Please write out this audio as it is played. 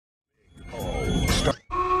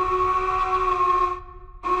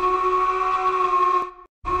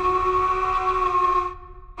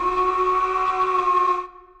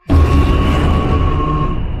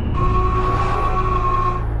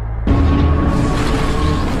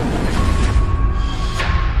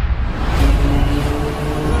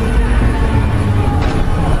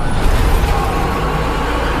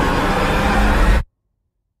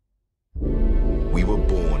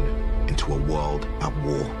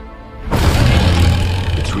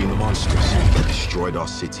Between the monsters that destroyed our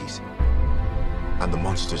cities and the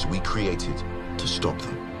monsters we created to stop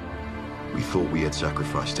them, we thought we had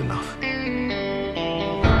sacrificed enough.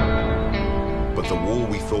 But the war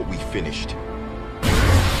we thought we finished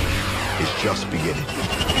is just beginning.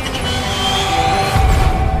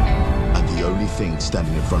 And the only thing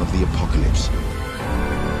standing in front of the apocalypse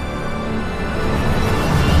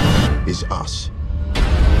is us.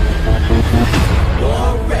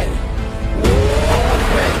 War ready. War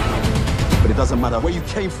ready. But it doesn't matter where you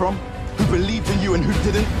came from, who believed in you and who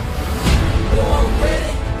didn't. War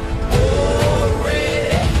ready. War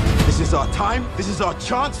ready. This is our time. This is our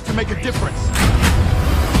chance to make a difference.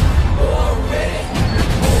 War ready.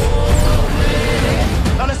 War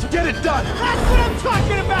ready. Now let's get it done. That's what I'm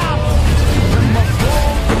talking about. In my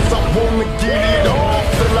focus, I wanna get it on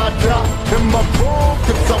till I die. In my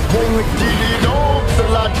focus, I wanna get it on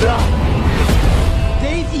till I die.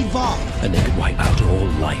 They've evolved. And they could wipe out all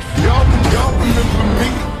life. Y'all remember me?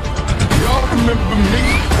 Y'all remember me?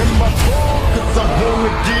 In my focus, I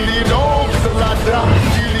wanna get it on till I die.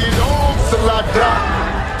 Get it on till I die.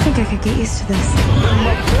 I think I could get used to this. In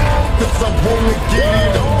my focus, I wanna get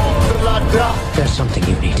it on till I die. There's something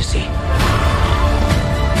you need to see.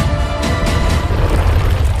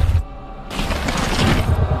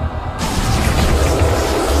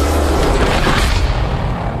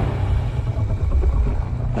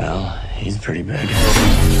 Well, he's pretty big.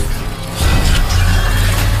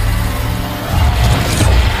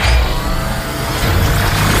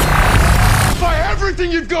 Fire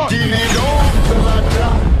everything you've got. Get it on till I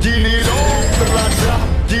die. Get it on till I die.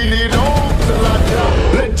 Get it on till I die.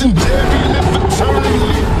 Legendary, live eternally.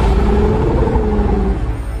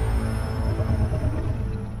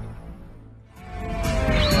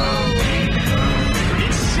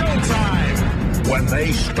 It's showtime! When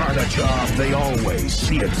they start a job, they always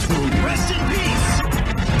see it through. Rest in peace!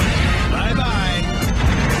 Bye-bye!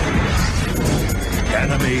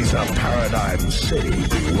 Enemies of Paradigm City,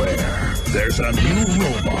 beware. There's a new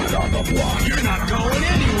robot on the block. You're not going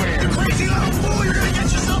anywhere! You crazy little fool! You're gonna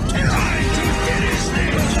get yourself killed! Time to finish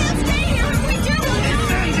this!